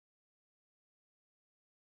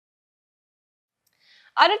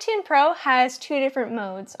AutoTune Pro has two different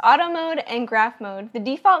modes, Auto Mode and Graph Mode. The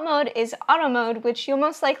default mode is Auto Mode, which you'll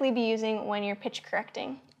most likely be using when you're pitch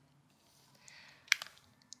correcting.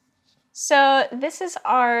 So this is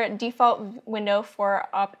our default window for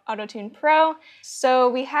AutoTune Pro. So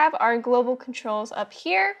we have our global controls up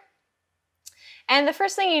here. And the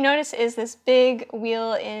first thing you notice is this big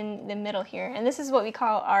wheel in the middle here. And this is what we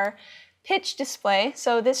call our pitch display.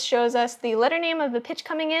 So this shows us the letter name of the pitch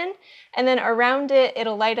coming in, and then around it,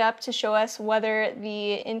 it'll light up to show us whether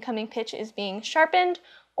the incoming pitch is being sharpened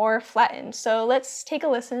or flattened. So let's take a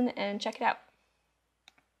listen and check it out.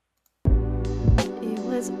 It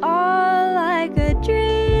was all like a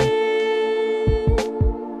dream,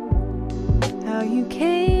 how you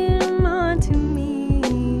came onto me,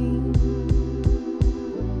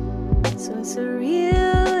 so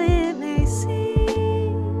surreal it may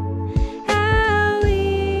seem, how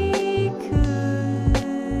we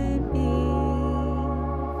could be.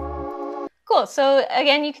 Cool, so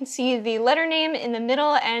again you can see the letter name in the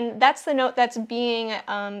middle, and that's the note that's being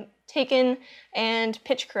taken and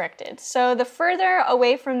pitch corrected. So the further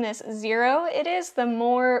away from this 0 it is, the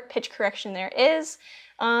more pitch correction there is.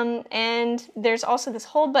 And there's also this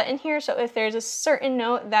hold button here, so if there's a certain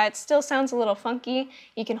note that still sounds a little funky,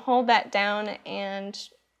 you can hold that down and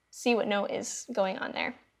see what note is going on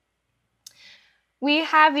there. We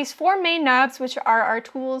have these 4 main knobs, which are our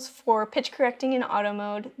tools for pitch correcting in auto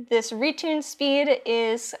mode. This retune speed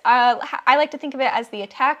is, I like to think of it as the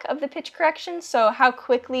attack of the pitch correction, so how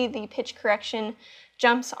quickly the pitch correction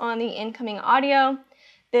jumps on the incoming audio.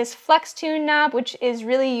 This flex tune knob, which is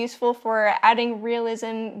really useful for adding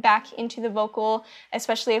realism back into the vocal,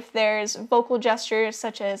 especially if there's vocal gestures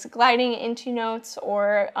such as gliding into notes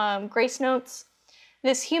or grace notes.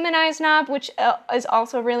 This humanize knob, which is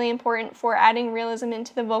also really important for adding realism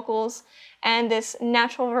into the vocals, and this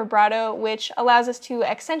natural vibrato, which allows us to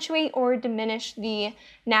accentuate or diminish the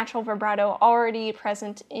natural vibrato already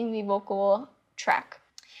present in the vocal track.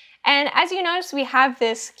 And as you notice, we have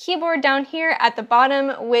this keyboard down here at the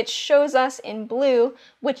bottom, which shows us in blue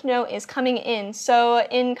which note is coming in. So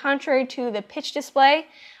in contrary to the pitch display,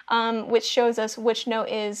 which shows us which note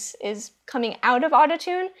is coming out of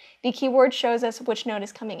AutoTune, the keyboard shows us which note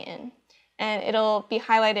is coming in. And it'll be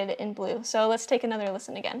highlighted in blue. So let's take another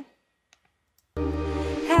listen again.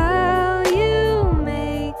 How you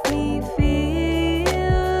make me feel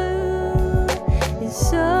is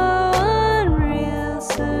so unreal,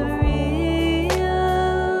 surreal.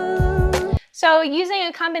 So using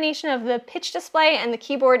a combination of the pitch display and the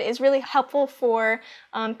keyboard is really helpful for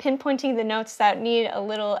pinpointing the notes that need a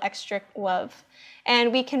little extra love.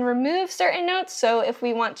 And we can remove certain notes, so if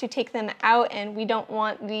we want to take them out and we don't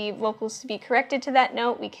want the vocals to be corrected to that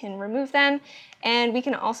note, we can remove them. And we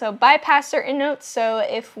can also bypass certain notes, so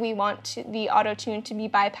if we want the auto-tune to be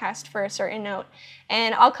bypassed for a certain note.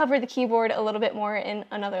 And I'll cover the keyboard a little bit more in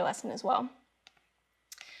another lesson as well.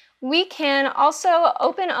 We can also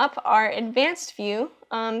open up our advanced view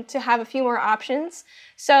to have a few more options.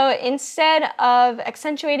 So instead of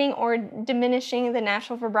accentuating or diminishing the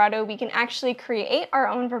natural vibrato, we can actually create our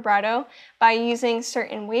own vibrato by using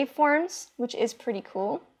certain waveforms, which is pretty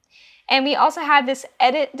cool. And we also have this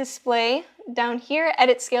edit display down here,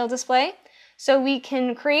 edit scale display. So we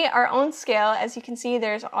can create our own scale. As you can see,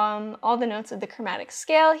 there's all the notes of the chromatic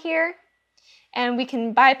scale here. And we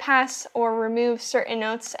can bypass or remove certain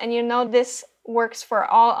notes, and you know this works for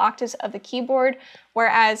all octaves of the keyboard,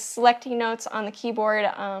 whereas selecting notes on the keyboard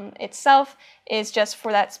itself is just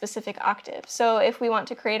for that specific octave. So if we want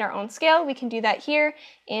to create our own scale, we can do that here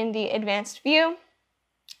in the advanced view.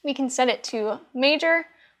 We can set it to major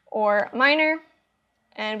or minor,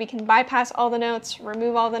 and we can bypass all the notes,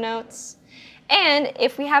 remove all the notes. And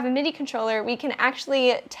if we have a MIDI controller, we can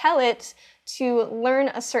actually tell it to learn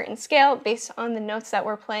a certain scale based on the notes that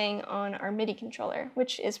we're playing on our MIDI controller,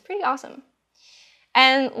 which is pretty awesome.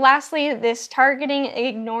 And lastly, this targeting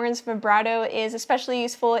ignores vibrato is especially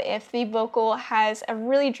useful if the vocal has a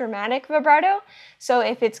really dramatic vibrato. So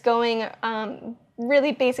if it's going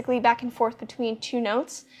really basically back and forth between two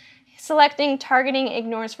notes, selecting targeting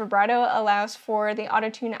ignores vibrato allows for the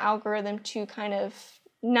AutoTune algorithm to kind of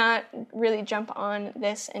not really jump on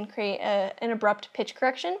this and create an abrupt pitch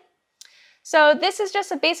correction. So this is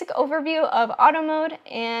just a basic overview of auto mode,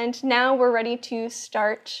 and now we're ready to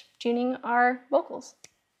start tuning our vocals.